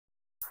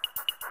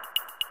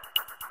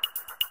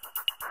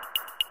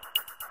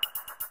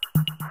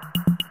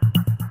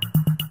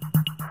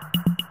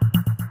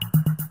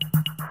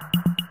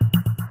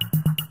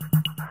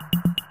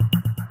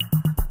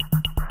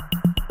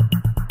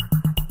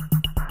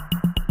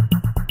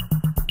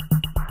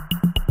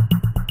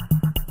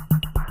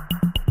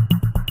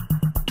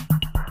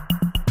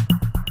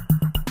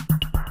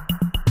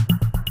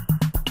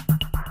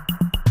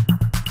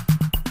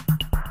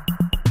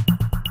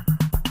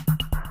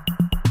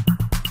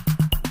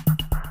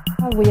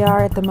We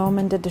are at the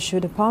moment at the Jeu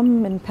de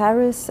Paume in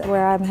Paris,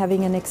 where I'm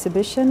having an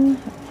exhibition.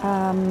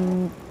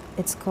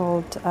 It's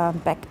called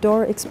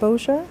Backdoor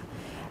Exposure,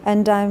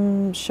 and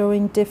I'm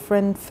showing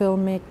different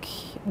filmic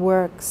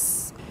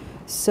works.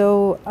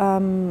 So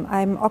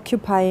I'm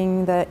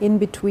occupying the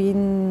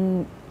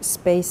in-between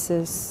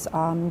spaces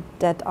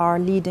that are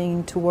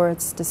leading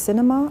towards the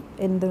cinema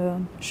in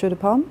the Jeu de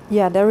Paume.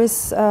 Yeah, there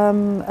is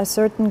a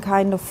certain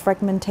kind of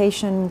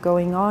fragmentation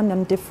going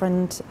on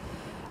different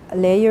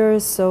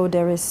layers. So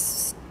there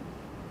is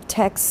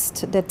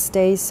text that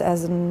stays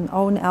as an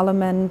own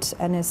element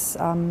and is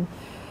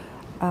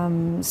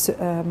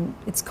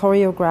it's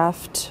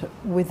choreographed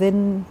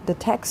within the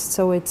text.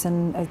 So it's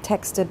a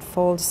text that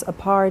falls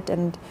apart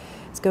and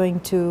it's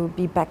going to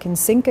be back in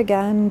sync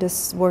again.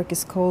 This work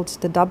is called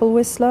The Double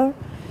Whistler.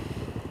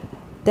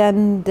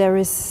 Then there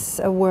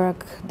is a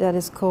work that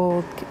is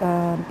called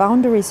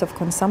Boundaries of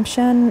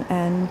Consumption,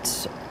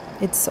 and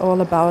it's all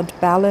about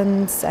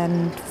balance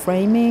and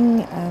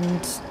framing,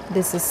 and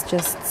this is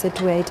just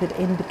situated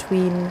in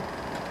between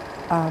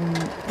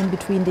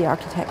the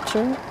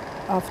architecture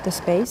of the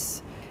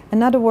space.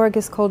 Another work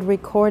is called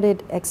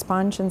Recorded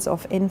Expansions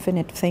of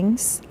Infinite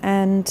Things,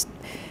 and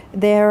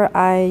there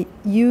I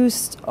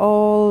used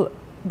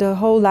the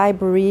whole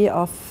library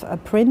of a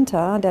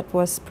printer that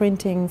was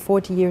printing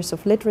 40 years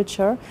of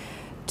literature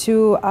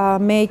to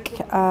make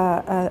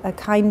a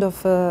kind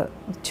of a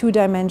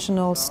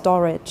two-dimensional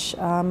storage.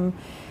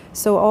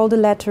 So all the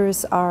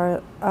letters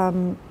are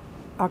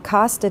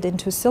casted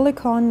into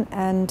silicon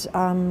and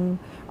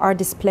are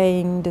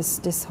displaying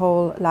this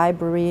whole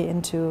library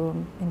into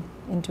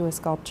a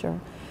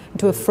sculpture,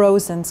 into a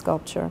frozen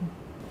sculpture.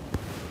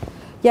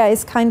 Yeah,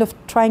 it's kind of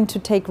trying to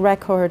take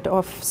record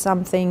of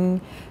something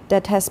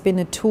that has been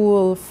a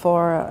tool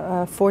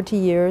for 40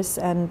 years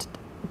and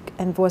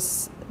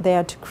was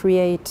there to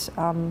create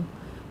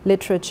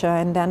literature,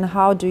 and then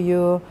how do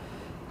you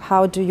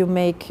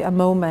make a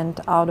moment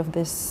out of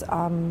this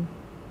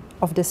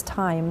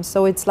time?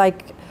 So it's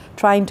like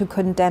trying to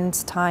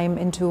condense time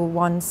into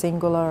one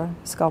singular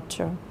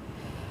sculpture.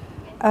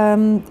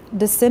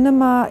 The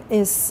cinema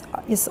is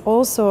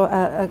also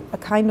a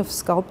kind of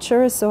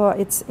sculpture, so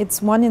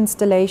it's one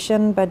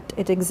installation, but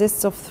it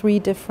exists of three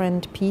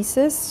different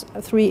pieces,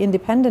 three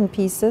independent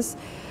pieces,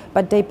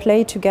 but they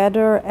play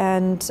together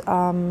and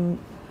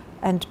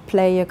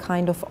play a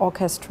kind of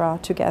orchestra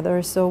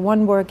together. So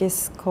one work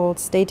is called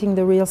Stating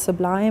the Real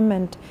Sublime,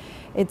 and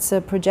it's a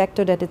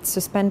projector that it's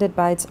suspended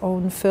by its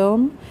own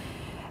film.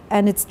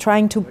 And it's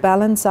trying to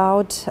balance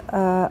out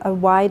a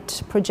wide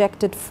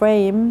projected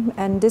frame,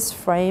 and this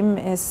frame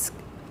is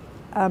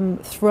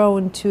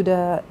thrown to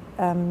the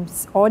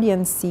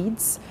audience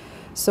seats.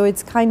 So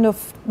it's kind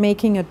of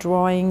making a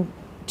drawing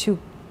to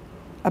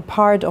a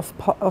part of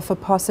a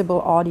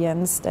possible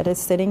audience that is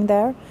sitting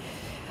there.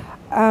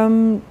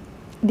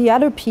 The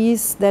other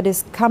piece that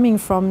is coming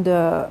from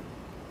the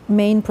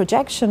main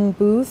projection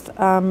booth,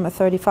 a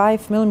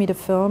 35mm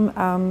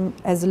film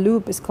as a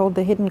loop, is called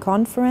The Hidden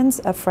Conference,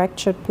 a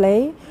fractured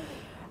play,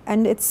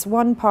 and it's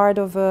one part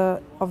of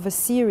a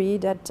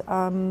series that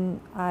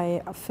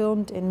I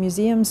filmed in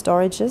museum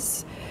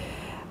storages,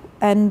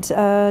 and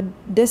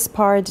this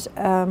part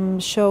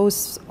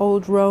shows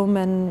old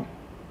Roman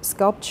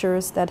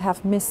sculptures that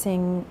have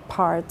missing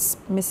parts,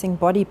 missing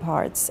body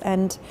parts,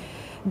 and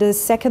the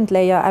second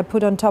layer I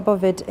put on top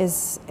of it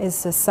is a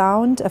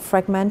sound, a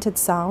fragmented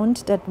sound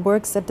that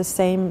works at the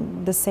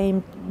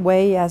same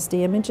way as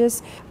the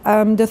images.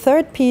 The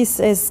third piece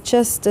is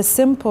just a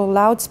simple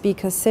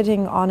loudspeaker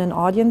sitting on an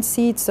audience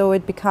seat, so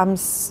it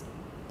becomes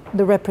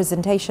the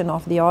representation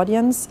of the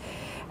audience.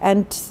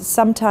 And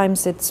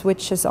sometimes it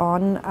switches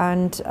on,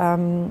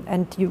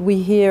 and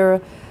we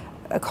hear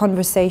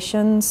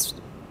conversations,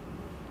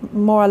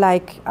 more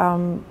like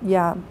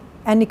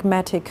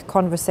enigmatic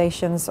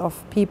conversations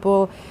of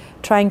people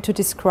trying to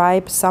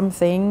describe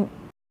something